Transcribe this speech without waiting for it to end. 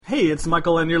Hey, it's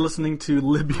Michael, and you're listening to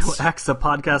LibUX, a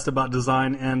podcast about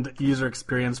design and user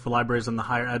experience for libraries on the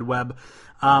higher ed web.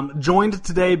 Joined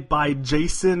today by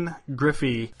Jason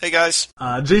Griffey. Hey, guys.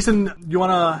 Jason, you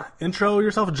want to intro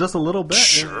yourself just a little bit?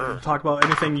 Sure. And talk about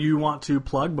anything you want to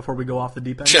plug before we go off the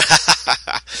deep end?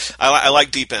 I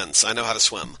like deep ends. I know how to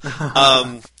swim.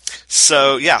 Hi,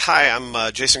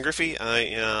 I'm Jason Griffey. I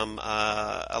am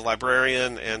a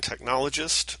librarian and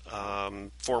technologist,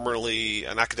 formerly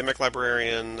an academic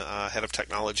librarian, head of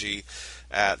technology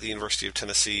at the University of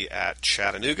Tennessee at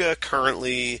Chattanooga,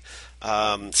 currently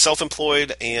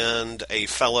self-employed and a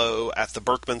fellow at the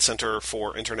Berkman Center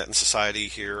for Internet and Society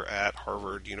here at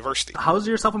Harvard University. How's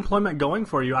your self-employment going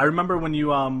for you? I remember when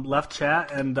you left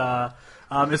Chat, and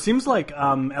it seems like,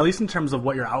 at least in terms of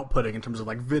what you're outputting, in terms of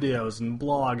like videos and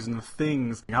blogs and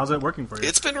things, how's it working for you?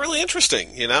 It's been really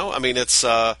interesting, you know? I mean, it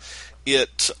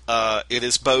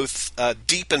is both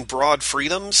deep and broad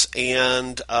freedoms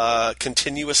and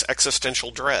continuous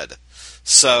existential dread.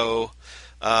 So,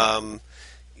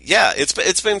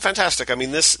 it's been fantastic. I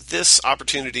mean, this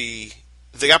opportunity,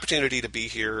 the opportunity to be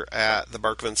here at the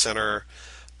Berkman Center,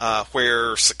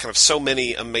 where kind of so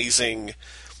many amazing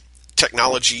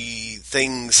technology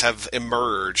things have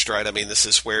emerged, right? I mean, this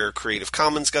is where Creative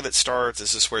Commons got its start.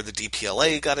 This is where the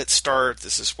DPLA got its start.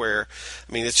 This is where,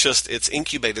 I mean, it's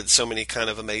incubated so many kind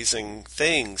of amazing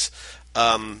things.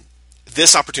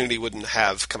 This opportunity wouldn't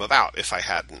have come about if I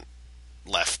hadn't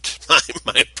left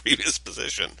my previous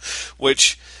position,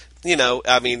 which, you know,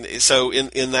 I mean, so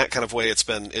in that kind of way, it's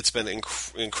been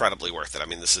incredibly worth it. I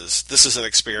mean, this is an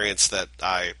experience that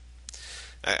I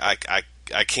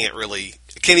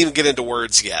can't even get into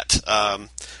words yet.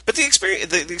 But the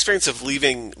experience of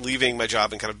leaving my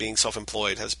job and kind of being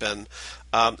self-employed has been,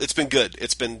 it's been good.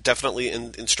 It's been definitely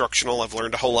instructional. I've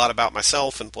learned a whole lot about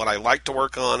myself and what I like to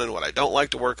work on and what I don't like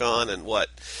to work on, and what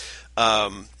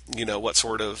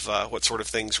sort of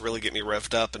things really get me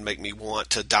revved up and make me want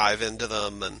to dive into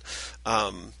them. And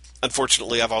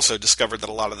unfortunately, I've also discovered that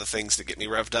a lot of the things that get me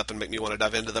revved up and make me want to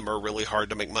dive into them are really hard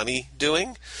to make money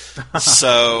doing.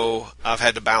 So I've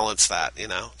had to balance that, you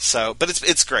know. So, but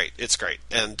it's great. It's great.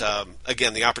 And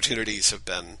again, the opportunities have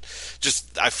been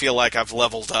just, I feel like I've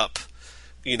leveled up,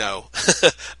 you know,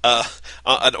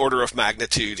 an order of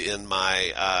magnitude in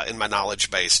my knowledge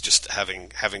base, just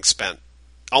having spent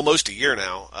almost a year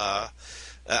now,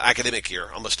 academic year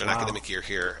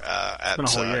here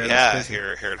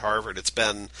here at Harvard. It's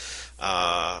been,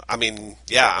 I'm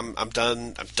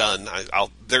done.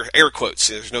 There are air quotes.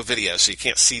 There's no video, so you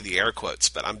can't see the air quotes,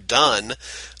 but I'm done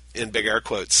in big air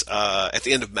quotes. At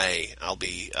the end of May, I'll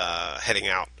be heading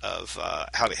out of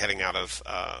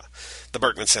the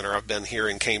Berkman Center. I've been here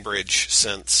in Cambridge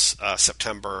since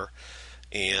September,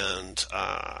 and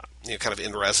kind of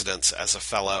in residence as a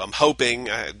fellow. I'm hoping,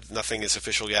 nothing is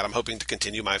official yet, I'm hoping to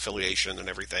continue my affiliation and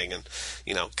everything, and,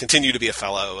 you know, continue to be a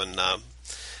fellow and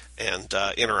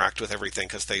interact with everything,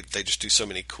 because they just do so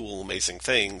many cool, amazing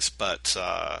things. But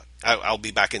I'll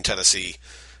be back in Tennessee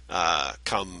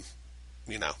come,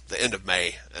 you know, the end of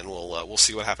May, and we'll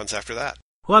see what happens after that.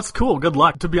 Well, that's cool. Good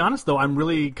luck. To be honest, though, I'm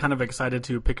really kind of excited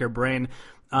to pick your brain,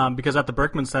 because at the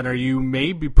Berkman Center, you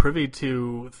may be privy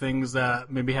to things that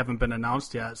maybe haven't been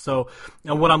announced yet. So,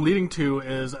 and what I'm leading to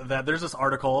is that there's this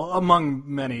article, among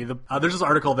many, there's this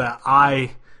article that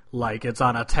I like. It's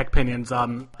on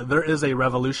TechPinions. There is a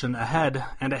revolution ahead,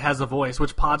 and it has a voice,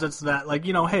 which posits that, like,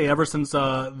 you know, hey, ever since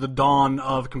the dawn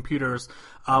of computers,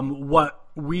 what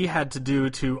we had to do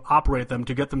to operate them,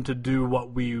 to get them to do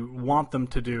what we want them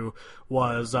to do,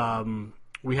 was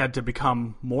we had to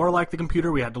become more like the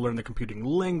computer. We had to learn the computing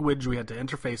language. We had to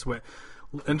interface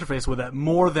with it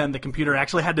more than the computer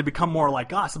actually had to become more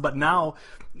like us. But now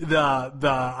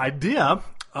the idea,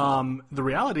 the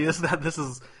reality is that this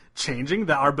is changing,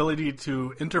 that our ability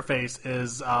to interface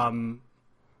is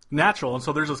natural. And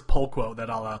so there's this poll quote that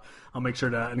I'll make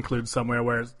sure to include somewhere,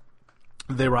 where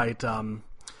they write,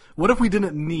 what if we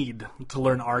didn't need to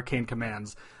learn arcane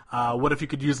commands? What if you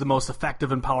could use the most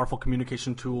effective and powerful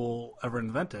communication tool ever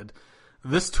invented?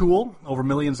 This tool, over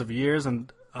millions of years,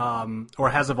 or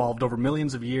has evolved over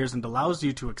millions of years, and allows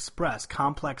you to express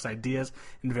complex ideas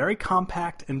in very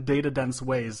compact and data-dense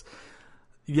ways,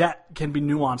 yet can be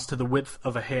nuanced to the width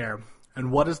of a hair.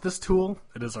 And what is this tool?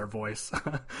 It is our voice.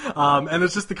 And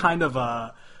it's just the kind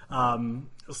of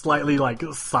slightly like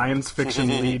science fiction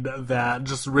lead that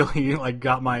just really like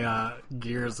got my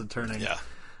gears turning. Yeah.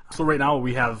 So right now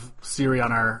we have Siri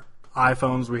on our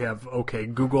iPhones. We have OK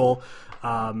Google.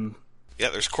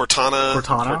 There's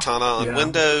Cortana on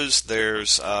Windows.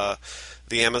 There's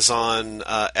the Amazon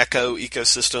Echo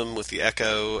ecosystem with the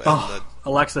Echo and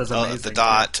Alexa is amazing. The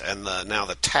Dot and now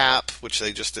the Tap, which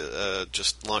they just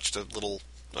launched a little,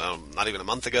 not even a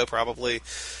month ago, probably.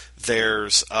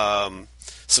 There's some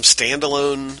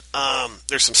standalone.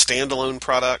 There's some standalone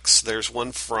products. There's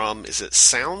one from, is it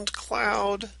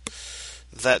SoundCloud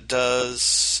that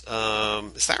does?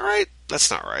 Is that right? That's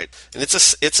not right. And it's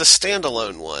a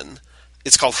standalone one.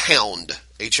 It's called Hound,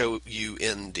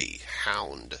 Hound,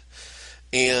 Hound.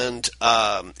 And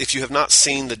if you have not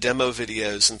seen the demo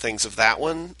videos and things of that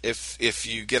one, if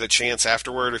you get a chance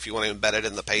afterward, if you want to embed it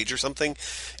in the page or something,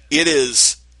 it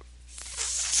is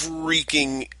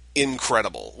freaking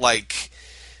incredible. Like,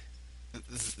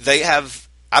 they have,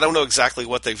 I don't know exactly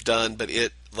what they've done, but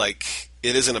it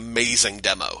is an amazing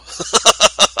demo.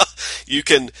 You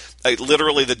can,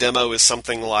 literally the demo is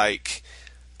something like,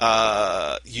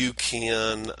 you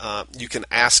can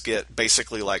ask it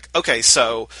basically like, okay,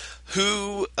 so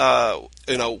who,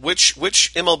 which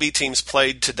MLB teams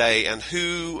played today and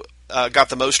who got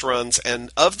the most runs, and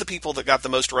of the people that got the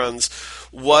most runs,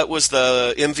 what was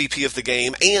the MVP of the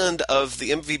game, and of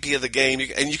the MVP of the game,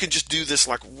 and you can just do this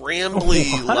like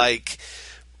rambly, like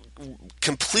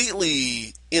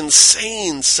completely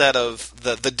insane set of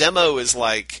the demo is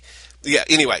like, yeah.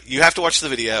 Anyway, you have to watch the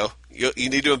video. You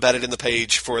need to embed it in the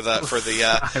page for the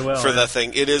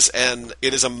thing. It is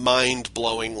a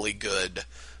mind-blowingly good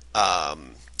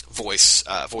voice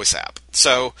app.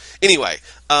 So anyway,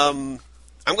 I'm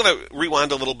going to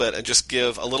rewind a little bit and just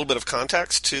give a little bit of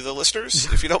context to the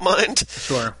listeners, if you don't mind.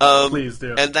 Sure, please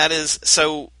do. And that is,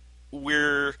 so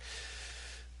we're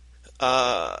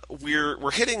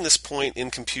hitting this point in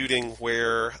computing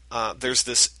where there's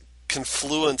this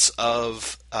confluence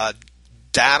of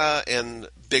data and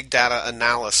big data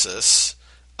analysis,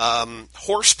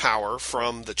 horsepower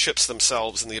from the chips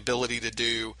themselves, and the ability to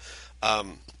do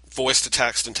voice to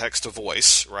text and text to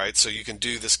voice, right? So you can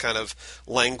do this kind of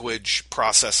language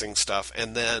processing stuff,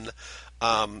 and then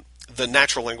the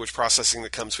natural language processing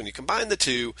that comes when you combine the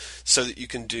two, so that you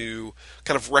can do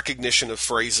kind of recognition of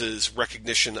phrases,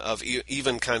 recognition of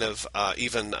even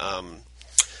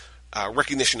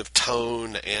recognition of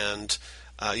tone, and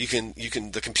you can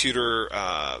the computer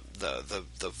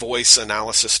the voice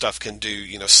analysis stuff can do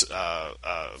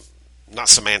not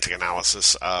semantic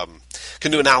analysis,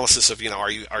 can do analysis of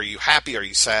are you happy, are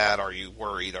you sad, are you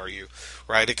worried, are you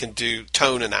right? It can do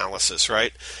tone analysis,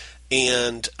 right?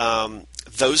 And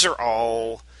those are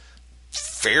all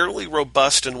fairly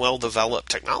robust and well developed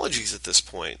technologies at this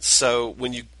point. So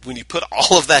when you put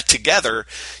all of that together,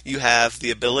 you have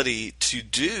the ability to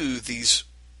do these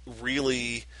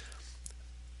really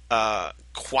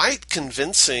quite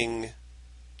convincing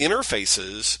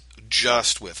interfaces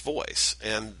just with voice,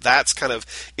 and that's kind of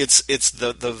it's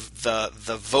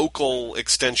the vocal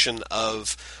extension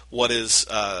of what is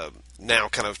now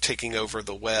kind of taking over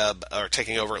the web, or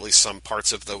taking over at least some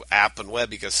parts of the app and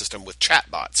web ecosystem with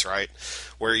chatbots, right?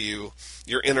 Where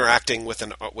you're interacting with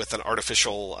an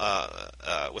artificial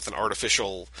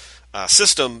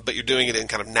system, but you're doing it in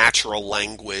kind of natural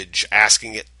language,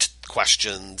 asking it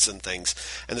questions and things.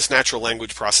 And this natural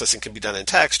language processing can be done in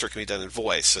text or can be done in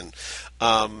voice. And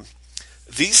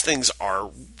these things are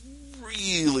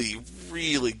really,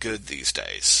 really good these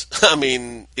days. I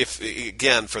mean,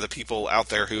 again, for the people out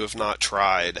there who have not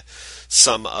tried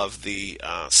some of the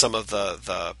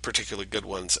particularly good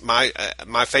ones, my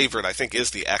favorite, I think,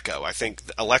 is the Echo. I think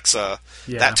Alexa,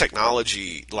 that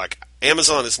technology, like,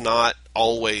 Amazon is not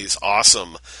always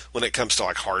awesome when it comes to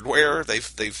like hardware.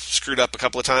 They've screwed up a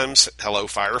couple of times. Hello,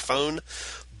 Fire Phone,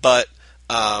 but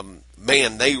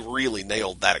man, they really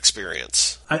nailed that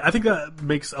experience. I think that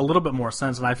makes a little bit more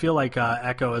sense, and I feel like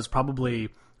Echo is probably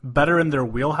better in their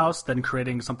wheelhouse than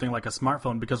creating something like a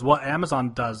smartphone, because what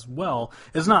Amazon does well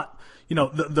is not,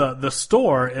 the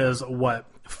store is what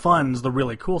funds the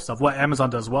really cool stuff. What Amazon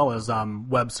does well is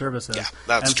web services. Yeah,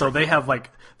 that's true. So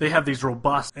they have these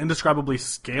robust, indescribably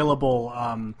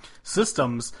scalable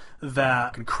systems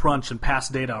that can crunch and pass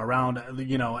data around,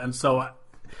 and so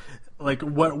like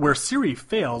where Siri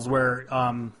fails, where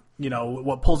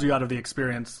what pulls you out of the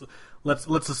experience, let's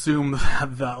assume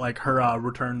that like her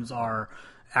returns are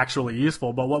actually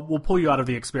useful, but what will pull you out of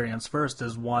the experience first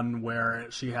is one where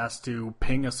she has to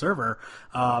ping a server,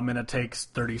 and it takes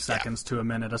 30 seconds to a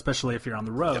minute, especially if you're on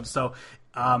the road. Yep. So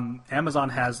Amazon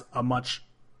has a much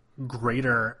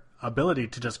greater ability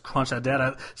to just crunch that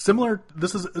data.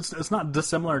 It's not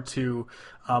dissimilar to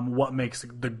what makes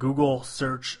the Google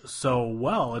search so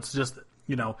well. It's just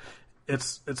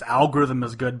its algorithm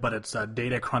is good, but its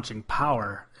data crunching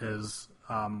power is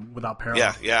without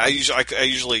parallel. Yeah. I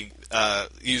usually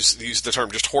use the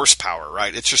term just horsepower,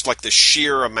 right? It's just like the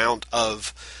sheer amount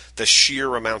of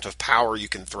power you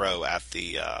can throw at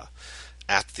the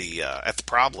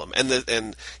problem.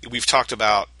 And we've talked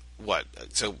about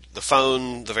so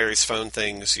the various phone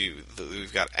things.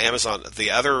 We've got Amazon. The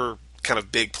other kind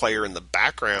of big player in the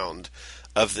background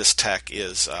of this tech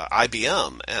is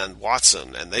IBM and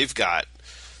Watson, and they've got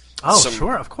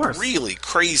sure, of course, really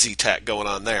crazy tech going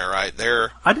on there, right?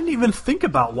 I didn't even think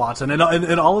about Watson and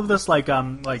all of this like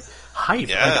hype.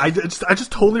 Yeah. Like, I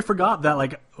just totally forgot that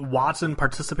like Watson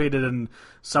participated in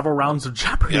several rounds of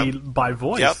Jeopardy by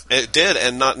voice. Yep, it did,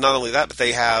 and not only that, but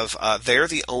they have they're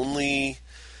the only.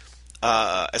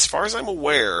 As far as I'm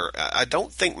aware, I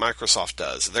don't think Microsoft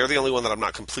does. They're the only one that I'm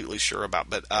not completely sure about.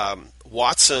 But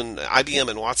IBM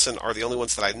and Watson are the only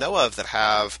ones that I know of that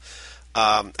have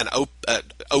an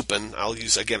open, I'll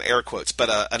use again air quotes, but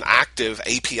an active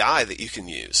API that you can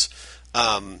use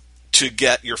to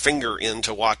get your finger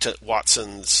into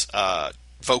Watson's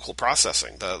vocal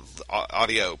processing, the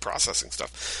audio processing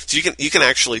stuff. So you can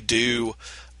actually do.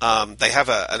 They have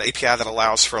an API that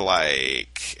allows for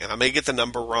and I may get the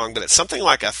number wrong, but it's something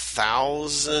like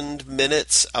 1,000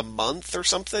 minutes a month or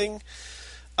something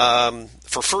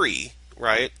for free,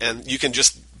 right? And you can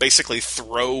just basically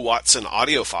throw Watson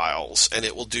audio files, and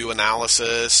it will do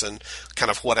analysis and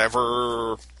kind of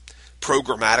whatever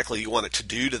programmatically you want it to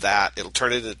do to that. It'll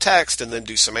turn it into text and then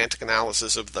do semantic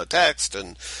analysis of the text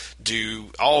and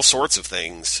do all sorts of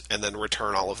things and then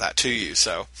return all of that to you.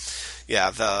 So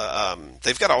yeah,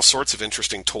 they've got all sorts of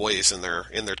interesting toys in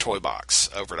their toy box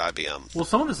over at IBM. Well,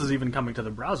 some of this is even coming to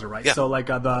the browser, right? Yeah. So like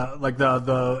the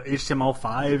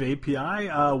HTML5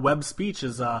 API web speech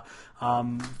is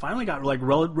finally got like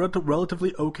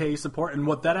relatively okay support, and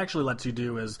what that actually lets you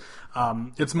do is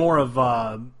it's more of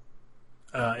an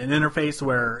interface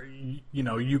where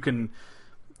you can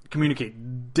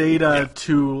communicate data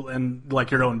to and like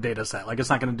your own data set. Like it's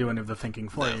not going to do any of the thinking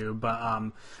for you,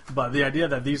 but the idea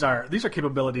that these are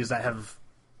capabilities that have,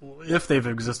 if they've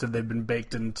existed, they've been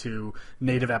baked into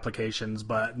native applications.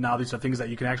 But now these are things that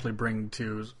you can actually bring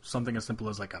to something as simple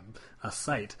as like a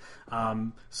site.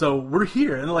 So we're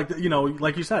here, and like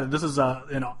you said, this is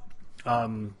an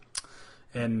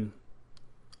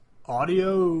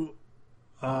audio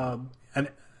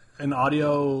an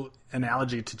audio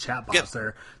analogy to chatbots.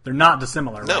 Yep. They're not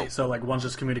dissimilar, No. right? So like one's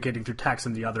just communicating through text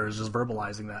and the other is just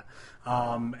verbalizing that.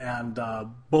 And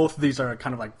both of these are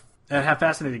kind of like have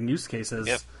fascinating use cases.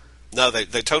 Yep. No,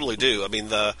 they totally do. I mean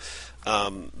the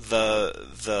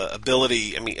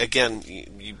ability. I mean, again,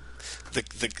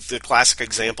 the classic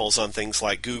examples on things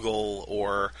like Google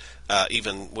or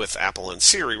even with Apple and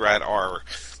Siri, right, are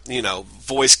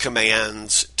voice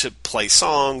commands to play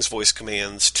songs, voice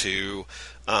commands to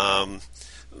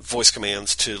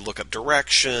look up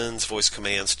directions, voice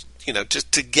commands,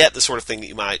 just to get the sort of thing that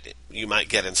you might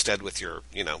get instead with your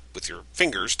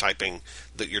fingers typing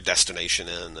your destination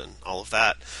in and all of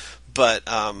that. But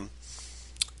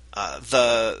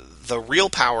the real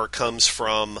power comes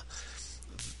from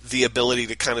the ability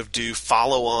to kind of do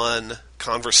follow-on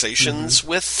conversations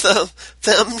with them,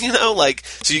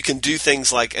 so you can do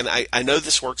things like, and I know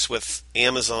this works with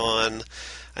Amazon,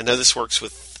 I know this works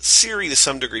with Siri to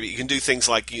some degree, but you can do things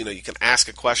like, you can ask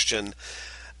a question,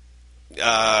 again,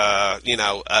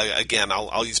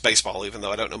 I'll use baseball, even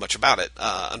though I don't know much about it,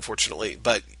 unfortunately,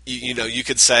 but you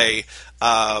could say,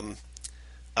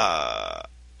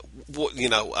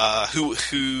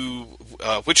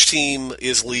 which team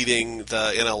is leading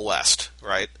the NL West,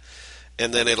 right?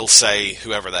 And then it'll say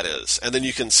whoever that is. And then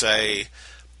you can say,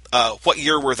 what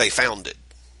year were they founded?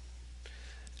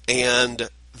 And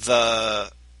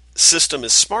the system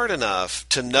is smart enough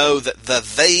to know that the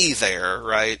they there,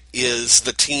 right, is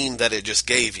the team that it just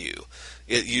gave you.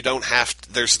 You don't have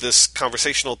to, there's this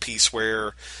conversational piece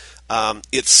where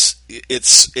it's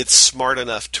smart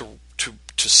enough to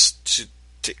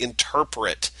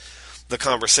interpret the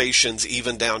conversations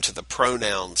even down to the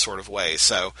pronoun sort of way.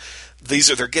 So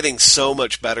they're getting so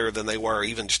much better than they were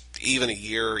even a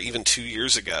year, even 2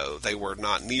 years ago. They were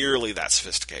not nearly that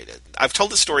sophisticated. I've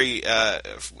told this story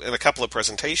in a couple of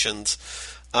presentations,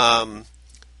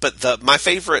 but my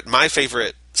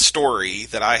favorite story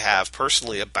that I have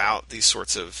personally about these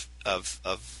sorts of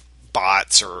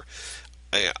bots or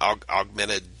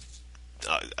augmented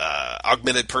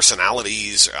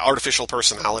personalities, artificial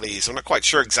personalities. I'm not quite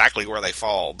sure exactly where they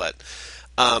fall, but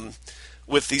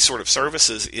with these sort of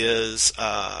services is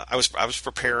I was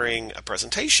preparing a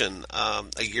presentation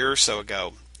a year or so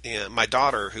ago, and my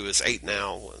daughter, who is 8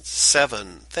 now, was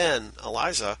 7 then,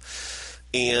 Eliza,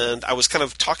 and I was kind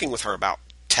of talking with her about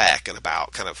tech and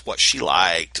about kind of what she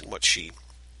liked and what she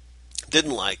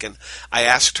didn't like. And I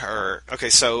asked her, okay,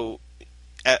 so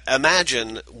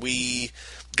imagine we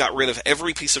got rid of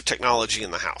every piece of technology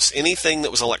in the house, anything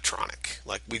that was electronic.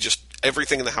 Like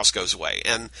everything in the house goes away.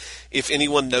 And if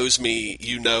anyone knows me,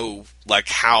 you know, like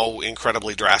how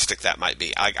incredibly drastic that might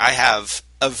be. I have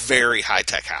a very high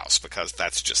tech house because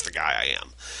that's just the guy I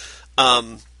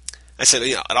am. I said,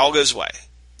 you know, it all goes away,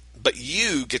 but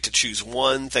you get to choose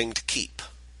one thing to keep.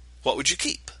 What would you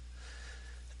keep?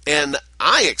 And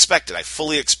I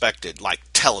fully expected, like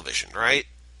television, right?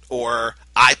 Or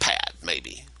iPad,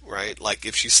 maybe, right? Like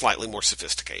if she's slightly more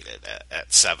sophisticated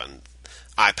at 7,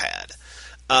 iPad.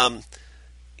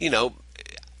 You know,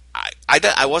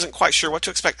 I wasn't quite sure what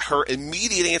to expect. Her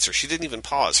immediate answer, she didn't even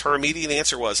pause. Her immediate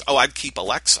answer was, oh, I'd keep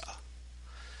Alexa.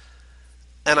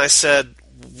 And I said,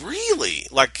 really?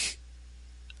 Like,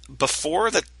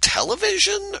 before the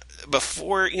television?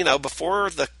 Before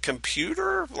the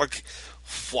computer? Like,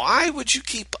 why would you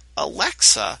keep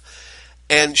Alexa?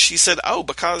 And she said, oh,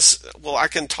 because, well, I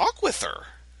can talk with her.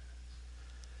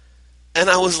 And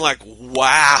I was like,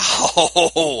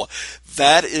 wow,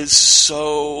 that is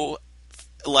so,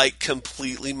 like,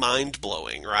 completely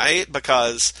mind-blowing, right?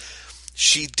 Because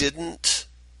she didn't,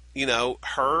 you know,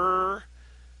 her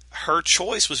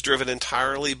choice was driven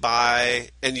entirely by,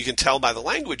 and you can tell by the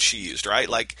language she used, right?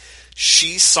 Like,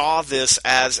 she saw this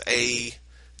as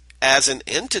an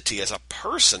entity, as a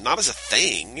person, not as a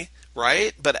thing,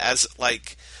 right? But as,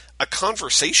 like, a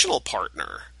conversational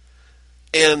partner.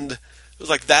 And it was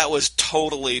like, that was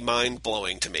totally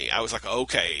mind-blowing to me. I was like,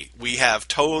 okay, we have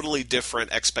totally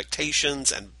different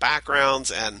expectations and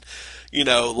backgrounds, and, you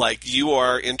know, like, you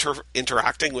are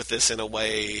interacting with this in a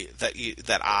way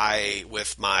that I,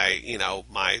 with my, you know,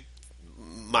 my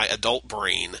adult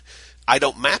brain, I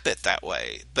don't map it that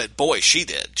way. But boy, she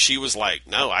did. She was like,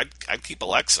 no, I'd keep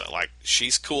Alexa. Like,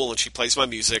 she's cool and she plays my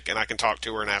music and I can talk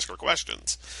to her and ask her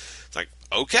questions. It's like,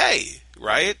 okay,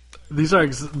 right? These are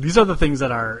the things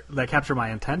that capture my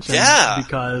attention. Yeah.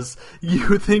 Because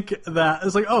you think that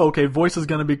it's like, oh, okay, voice is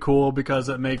going to be cool because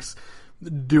it makes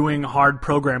doing hard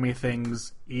programming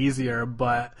things easier,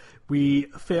 but we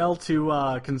fail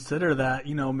to consider that,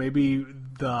 you know, maybe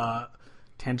the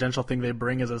tangential thing they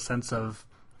bring is a sense of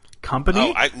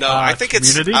company. I think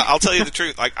community. I'll tell you the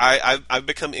truth. Like, I've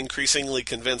become increasingly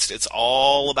convinced it's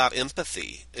all about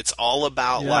empathy. It's all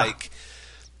about like.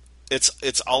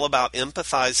 It's all about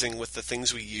empathizing with the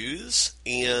things we use,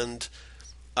 and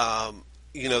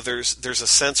you know, there's a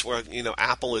sense where, you know,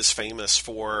 Apple is famous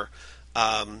for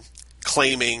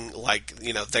claiming, like,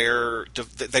 you know,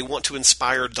 they want to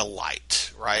inspire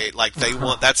delight, right? Like, they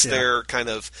want that's their kind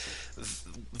of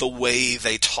the way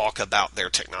they talk about their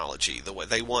technology, the way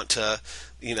they want to,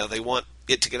 you know, they want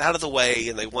it to get out of the way,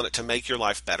 and they want it to make your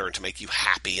life better and to make you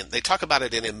happy, and they talk about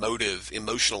it in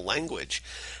emotional language,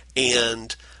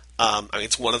 and I mean,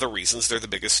 it's one of the reasons they're the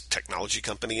biggest technology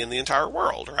company in the entire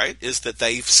world, right? Is that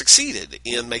they've succeeded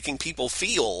in making people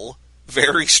feel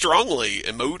very strongly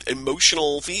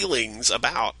emotional feelings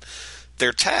about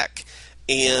their tech.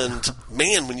 And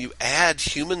man, when you add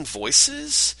human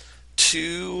voices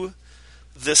to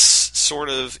this sort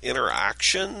of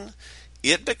interaction,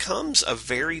 it becomes a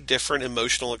very different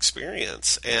emotional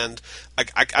experience. And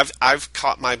I've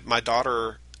caught my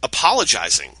daughter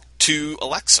apologizing to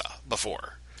Alexa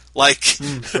before. Like,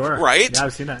 sure. Right? Yeah,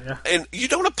 I've seen that, yeah. And you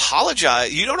don't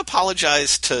apologize. You don't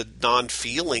apologize to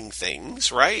non-feeling things,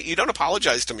 right? You don't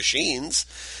apologize to machines.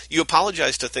 You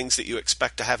apologize to things that you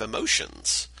expect to have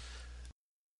emotions.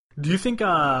 Do you think,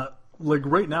 like,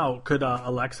 right now, could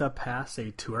Alexa pass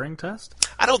a Turing test?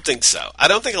 I don't think so. I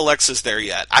don't think Alexa's there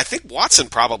yet. I think Watson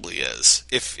probably is.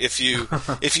 If you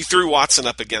threw Watson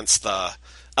up against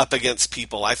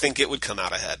people, I think it would come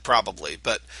out ahead, probably.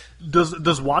 But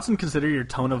does Watson consider your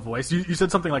tone of voice? You said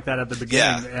something like that at the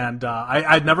beginning, and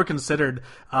I'd never considered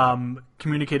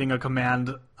communicating a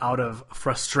command out of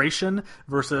frustration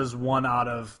versus one out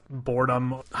of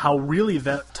boredom. How really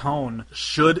that tone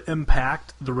should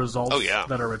impact the results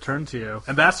that are returned to you,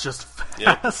 and that's just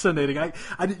fascinating.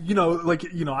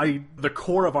 The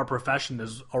core of our profession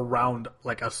is around,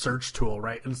 like, a search tool,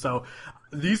 right? And so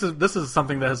this is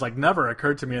something that has, like, never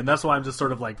occurred to me, and that's why I'm just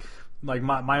sort of like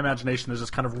my imagination is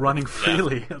just kind of running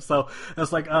freely. Yeah. So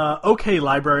it's like, okay,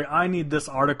 library, I need this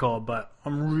article, but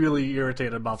I'm really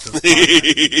irritated about this.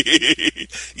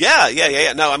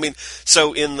 Yeah. No, I mean,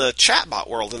 so in the chatbot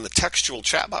world, in the textual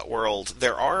chatbot world,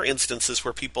 there are instances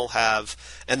where people have,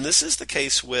 and this is the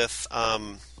case with,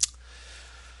 oh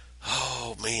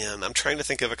man, I'm trying to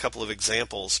think of a couple of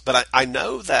examples, but I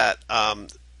know that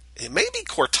it may be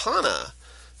Cortana,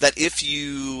 that if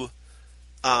you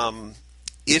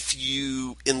if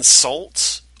you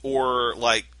insult or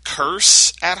like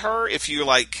curse at her, if you're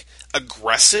like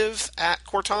aggressive at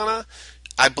Cortana,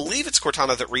 I believe it's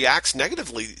Cortana that reacts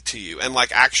negatively to you and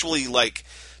like actually like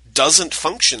doesn't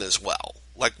function as well.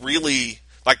 Like really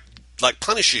like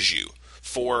punishes you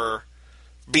for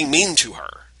being mean to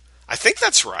her. I think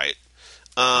that's right.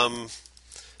 But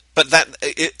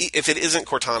if it isn't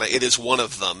Cortana, it is one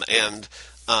of them, and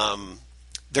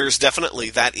there's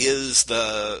definitely that is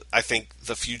I think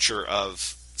the future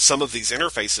of some of these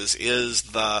interfaces is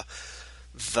that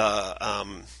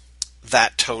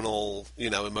tonal,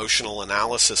 emotional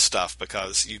analysis stuff,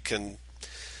 because you can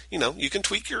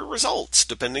tweak your results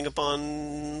depending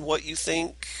upon what you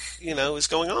think, is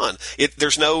going on.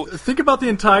 There's no... Think about the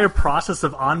entire process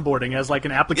of onboarding as like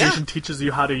an application teaches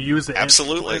you how to use it.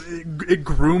 Absolutely. It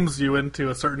grooms you into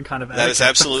a certain kind of etiquette. That is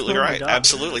absolutely right.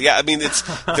 Absolutely. Yeah. I mean, it's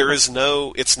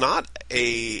not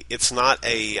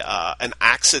an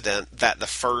accident that the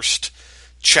first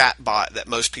chatbot that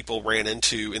most people ran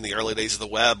into in the early days of the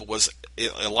web was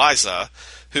Eliza,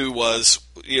 who was,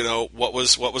 what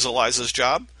was Eliza's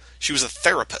job? She was a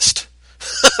therapist,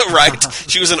 right?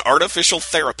 She was an artificial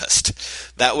therapist.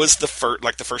 That was the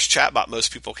first chatbot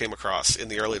most people came across in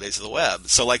the early days of the web.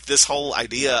 So like this whole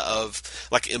idea of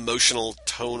like emotional,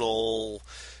 tonal,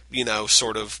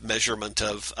 sort of measurement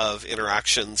of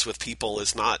interactions with people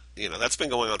is not, that's been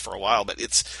going on for a while, but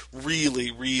it's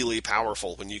really, really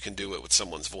powerful when you can do it with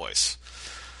someone's voice.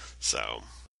 So,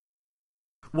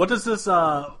 what does this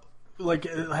like?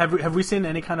 Have we seen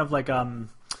any kind of like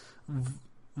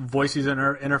voice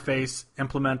user interface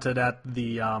implemented at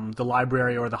the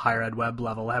library or the higher ed web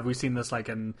level? Have we seen this like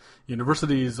in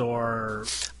universities or?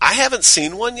 I haven't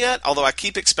seen one yet, although I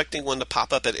keep expecting one to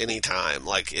pop up at any time.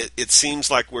 Like it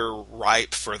seems like we're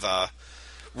ripe for the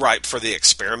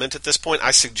experiment at this point.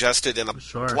 I suggested in a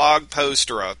blog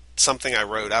post or something I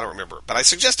wrote, I don't remember, but I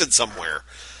suggested somewhere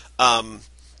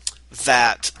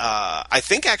that I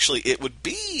think actually it would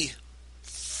be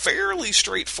fairly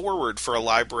straightforward for a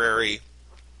library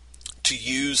to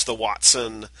use the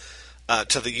Watson,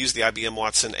 use the IBM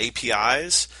Watson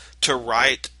APIs to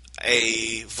write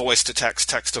a voice-to-text,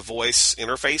 text-to-voice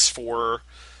interface for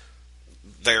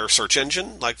their search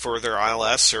engine, like for their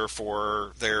ILS or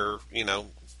for their,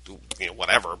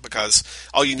 whatever, because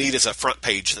all you need is a front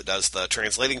page that does the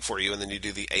translating for you, and then you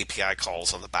do the API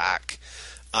calls on the back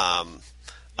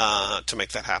to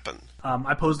make that happen.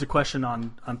 I posed a question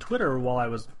on Twitter while I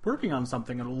was working on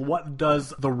something, and what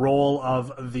does the role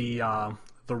of the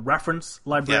reference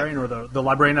librarian or the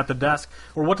librarian at the desk,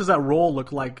 or what does that role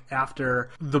look like after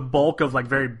the bulk of like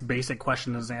very basic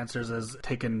questions and answers is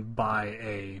taken by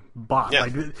a bot? Yeah.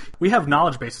 Like we have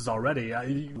knowledge bases already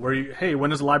where hey,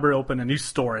 when is the library open, and you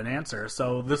store an answer.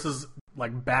 So this is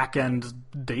like back end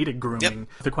data grooming. Yep.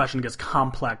 If the question gets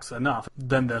complex enough,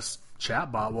 then this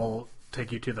chatbot will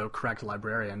take you to the correct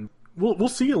librarian. We'll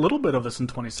see a little bit of this in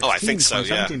 2016. Oh, I think so.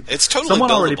 Yeah, it's totally. Someone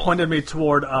buildable. already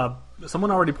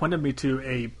pointed me to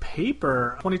a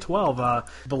paper, 2012,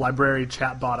 the library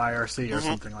chatbot IRC or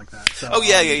something like that. So,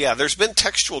 yeah. There's been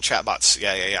textual chatbots.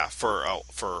 Yeah. For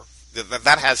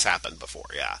that has happened before.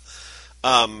 Yeah.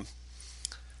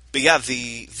 But yeah,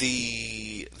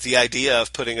 the idea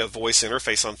of putting a voice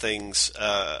interface on things,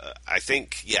 I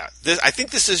think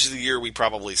this is the year we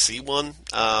probably see one.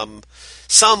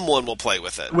 Someone will play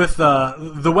with it. With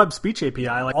the web speech API,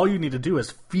 like all you need to do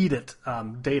is feed it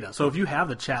data. So if you have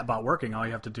the chatbot working, all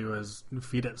you have to do is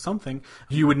feed it something.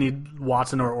 You would need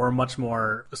Watson or a much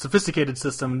more sophisticated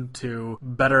system to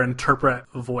better interpret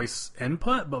voice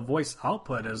input, but voice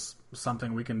output is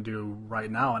something we can do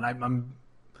right now, and I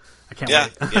can't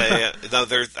wait. Yeah. No,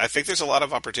 I think there's a lot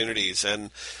of opportunities,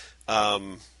 and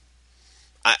I'm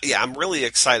really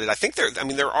excited. I think there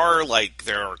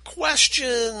are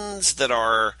questions that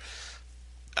are,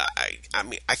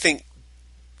 I think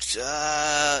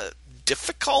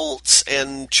difficult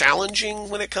and challenging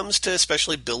when it comes to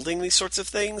especially building these sorts of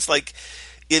things. Like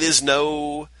it is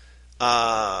no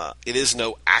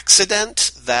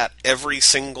accident that every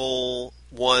single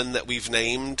one that we've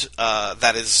named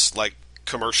that is like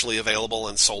commercially available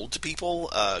and sold to people,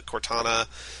 Cortana,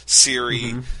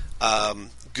 Siri,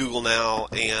 Google Now,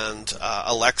 and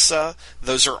Alexa,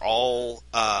 those are all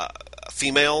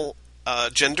female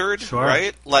gendered,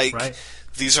 right? Like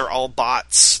these are all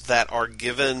bots that are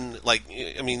given, like,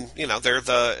 I mean, they're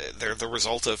the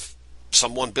result of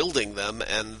someone building them,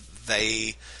 and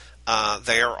they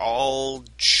are all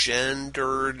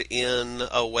gendered in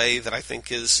a way that I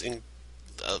think is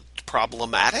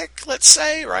problematic, let's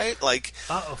say, right? Like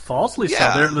falsely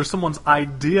so. There's someone's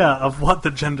idea of what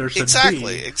the gender should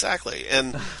be. Exactly.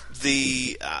 And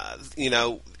the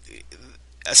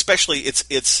especially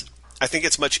it's I think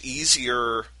it's much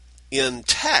easier in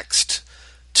text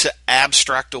to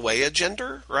abstract away a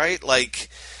gender, right? Like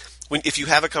if you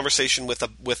have a conversation with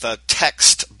a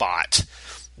text bot,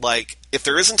 like if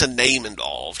there isn't a name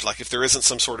involved, like if there isn't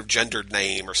some sort of gendered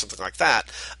name or something like that,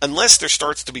 unless there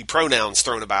starts to be pronouns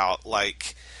thrown about,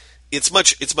 like it's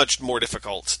much more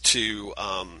difficult to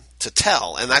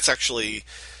tell. And that's actually,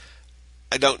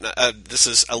 I don't know. This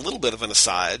is a little bit of an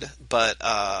aside, but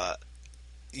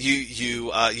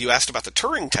you asked about the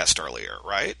Turing test earlier,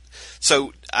 right?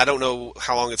 So I don't know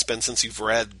how long it's been since you've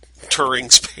read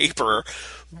Turing's paper,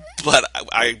 but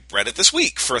I read it this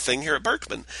week for a thing here at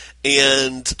Berkman,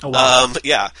 and oh, wow.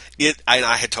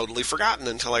 I had totally forgotten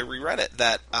until I reread it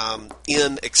that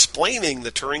in explaining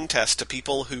the Turing test to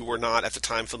people who were not at the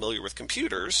time familiar with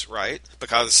computers, right?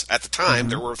 Because at the time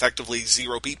there were effectively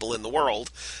 0 people in the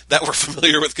world that were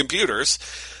familiar with computers.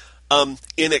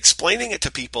 In explaining it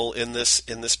to people in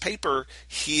this paper,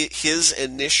 his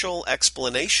initial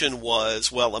explanation was,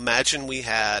 well, imagine we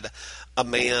had a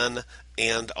man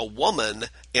and a woman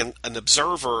and an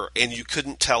observer, and you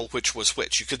couldn't tell which was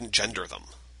which. You couldn't gender them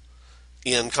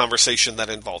in conversation that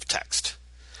involved text.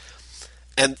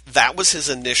 And that was his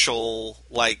initial,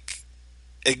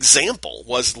 example,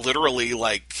 was literally,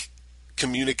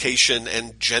 communication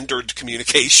and gendered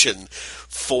communication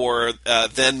for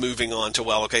then moving on to,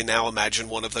 well, okay, now imagine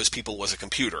one of those people was a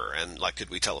computer, and could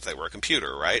we tell if they were a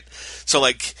computer, right? So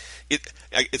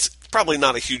it's probably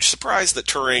not a huge surprise that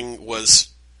Turing was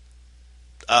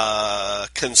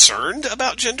concerned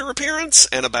about gender appearance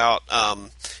and about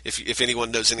if anyone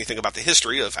knows anything about the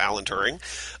history of Alan Turing,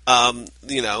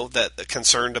 that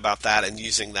concerned about that and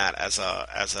using that as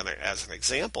an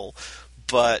example,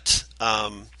 but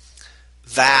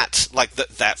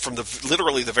that from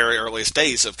literally the very earliest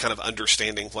days of kind of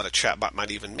understanding what a chatbot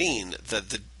might even mean,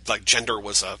 gender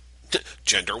was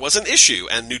an issue,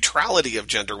 and neutrality of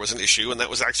gender was an issue, and that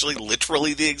was actually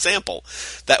literally the example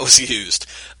that was used.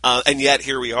 And yet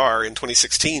here we are in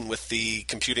 2016 with the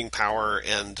computing power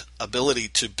and ability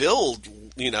to build,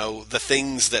 the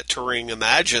things that Turing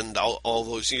imagined all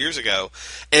those years ago.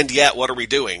 And yet, what are we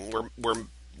doing? We're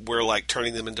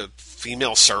turning them into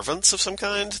female servants of some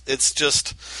kind. It's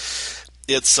just,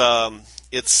 it's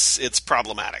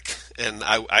problematic, and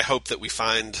I hope that we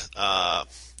find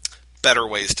better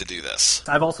ways to do this.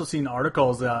 I've also seen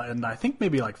articles, and I think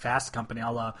maybe Fast Company.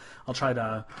 I'll try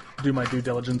to do my due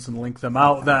diligence and link them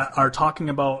out, that are talking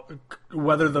about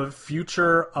whether the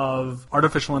future of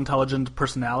artificial intelligent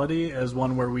personality is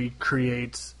one where we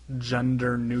create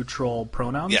gender neutral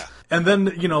pronouns. Yeah. And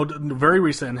then, very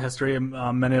recent in history,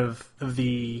 many of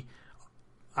the,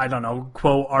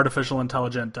 quote, artificial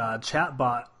intelligent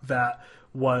chatbot that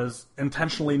was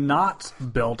intentionally not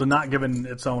built and not given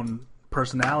its own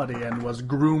personality and was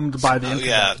groomed by the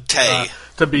internet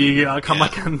to become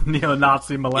like a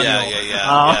neo-Nazi millennial.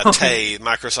 Tay,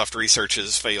 Microsoft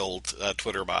Research's failed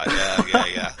Twitter bot.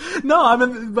 Yeah. No, I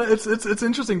mean, but it's an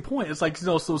interesting point. It's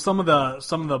so some of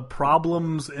the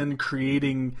problems in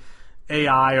creating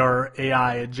AI or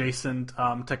AI adjacent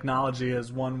technology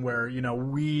is one where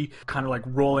we kind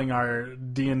of rolling our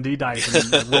D&D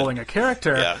dice and rolling a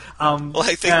character. Yeah.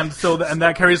 I think... and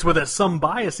that carries with it some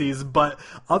biases, but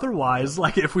otherwise,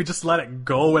 if we just let it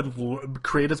go and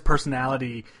create its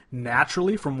personality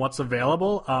naturally from what's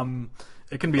available,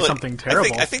 it can be something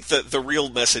terrible. I think the real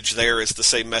message there is the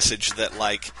same message that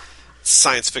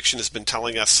science fiction has been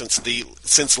telling us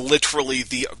since literally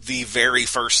the very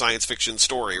first science fiction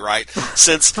story, right?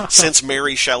 Since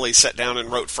Mary Shelley sat down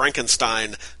and wrote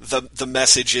Frankenstein, the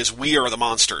message is we are the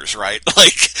monsters, right?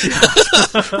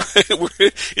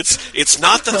 It's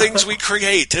not the things we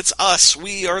create, it's us.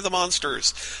 We are the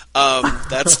monsters.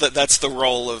 That's the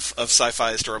role of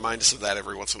sci-fi, is to remind us of that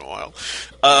every once in a while.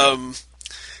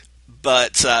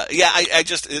 But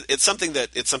it's something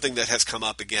that has come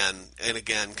up again and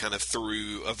again, kind of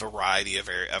through a variety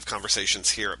of conversations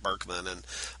here at Berkman, and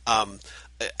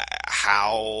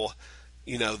how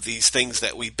these things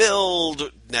that we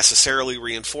build necessarily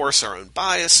reinforce our own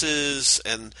biases,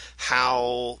 and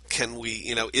how can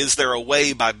we is there a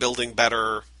way by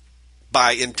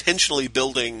intentionally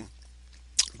building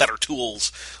better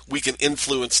tools, we can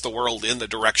influence the world in the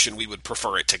direction we would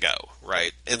prefer it to go,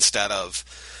 right? Instead of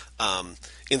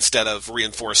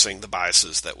reinforcing the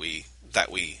biases that we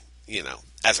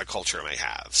as a culture may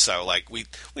have. So we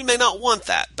may not want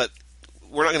that, but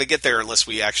we're not going to get there unless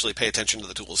we actually pay attention to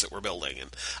the tools that we're building.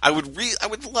 And I would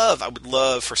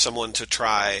love for someone to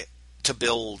try to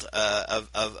build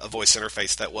a voice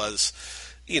interface that was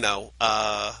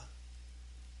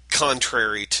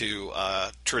contrary to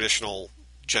traditional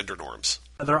gender norms.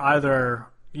 They're either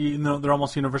they're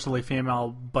almost universally female,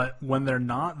 but when they're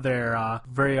not, they're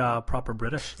very proper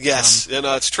British. Yes,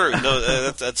 it's true.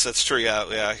 No, that's true.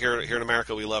 Yeah. Here in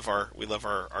America, we love our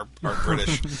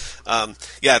British.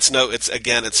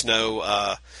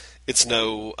 It's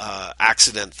no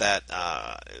accident that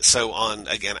so on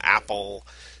again Apple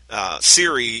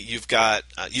Siri, you've got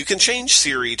you can change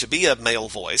Siri to be a male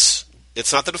voice.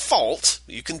 It's not the default.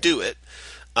 You can do it.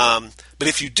 But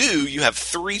if you do, you have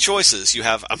three choices. You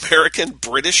have American,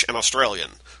 British, and Australian,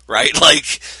 right?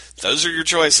 Like, those are your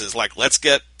choices. Like, let's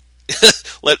get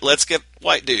let's get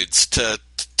white dudes to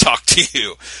talk to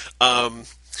you.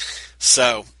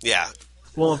 So, yeah.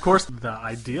 Well, of course, the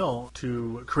ideal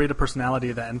to create a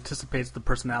personality that anticipates the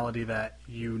personality that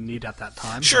you need at that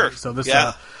time. Sure. Right? So this,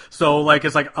 yeah. It's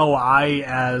like, I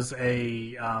as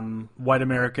a white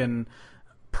American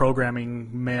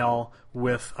programming male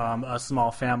with a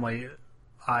small family,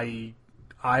 I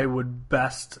would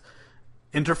best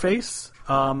interface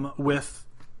with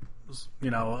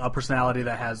a personality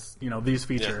that has these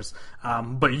features. Yeah.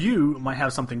 But you might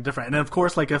have something different, and of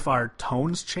course, like if our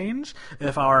tones change,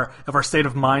 if our state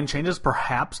of mind changes,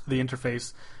 perhaps the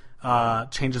interface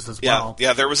changes as well.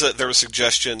 Yeah. There was a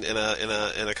suggestion in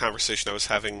a conversation I was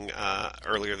having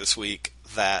earlier this week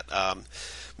that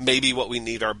maybe what we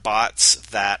need are bots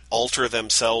that alter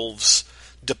themselves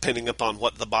depending upon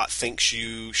what the bot thinks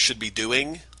you should be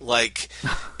doing. Like,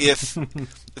 if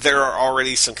there are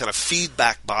already some kind of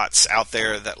feedback bots out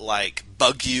there that, like,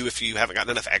 bug you if you haven't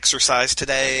gotten enough exercise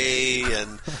today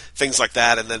and things like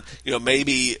that, and then,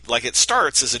 maybe, like, it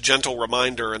starts as a gentle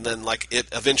reminder and then, like, it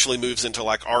eventually moves into,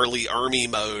 like, Arlie Ermy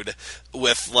mode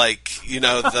with, like,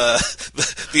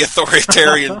 the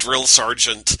authoritarian drill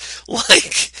sergeant,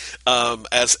 like,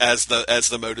 as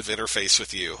the mode of interface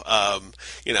with you, and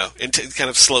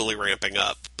kind of slowly ramping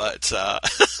up. But I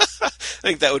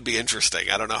think that would be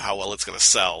interesting. I don't know how well it's going to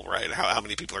sell, right? How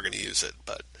many people are going to use it,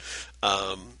 but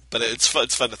it's fun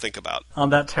to think about. On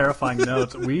that terrifying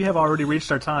note, we have already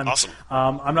reached our time. Awesome.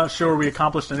 I'm not sure we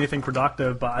accomplished anything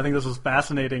productive, but I think this was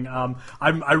fascinating.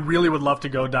 I really would love to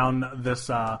go down this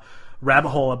rabbit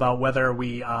hole about whether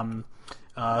we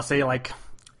say, like,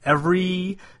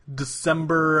 every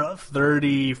December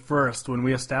 31st, when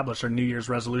we establish our New Year's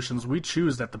resolutions, we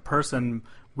choose that the person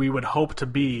we would hope to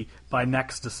be by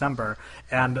next December,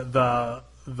 and the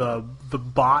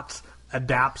bot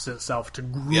adapts itself to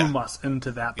groom us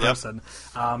into that person.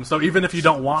 Yep. So even if you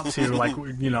don't want to, like,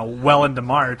 well into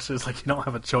March, it's like you don't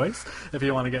have a choice if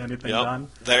you want to get anything done.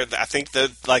 I think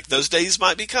that, like, those days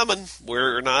might be coming.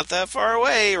 We're not that far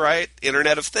away, right?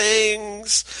 Internet of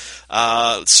Things,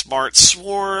 smart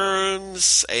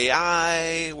swarms,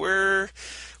 AI. We're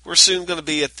soon going to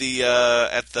be at the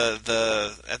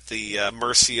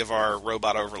mercy of our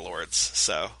robot overlords.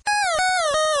 So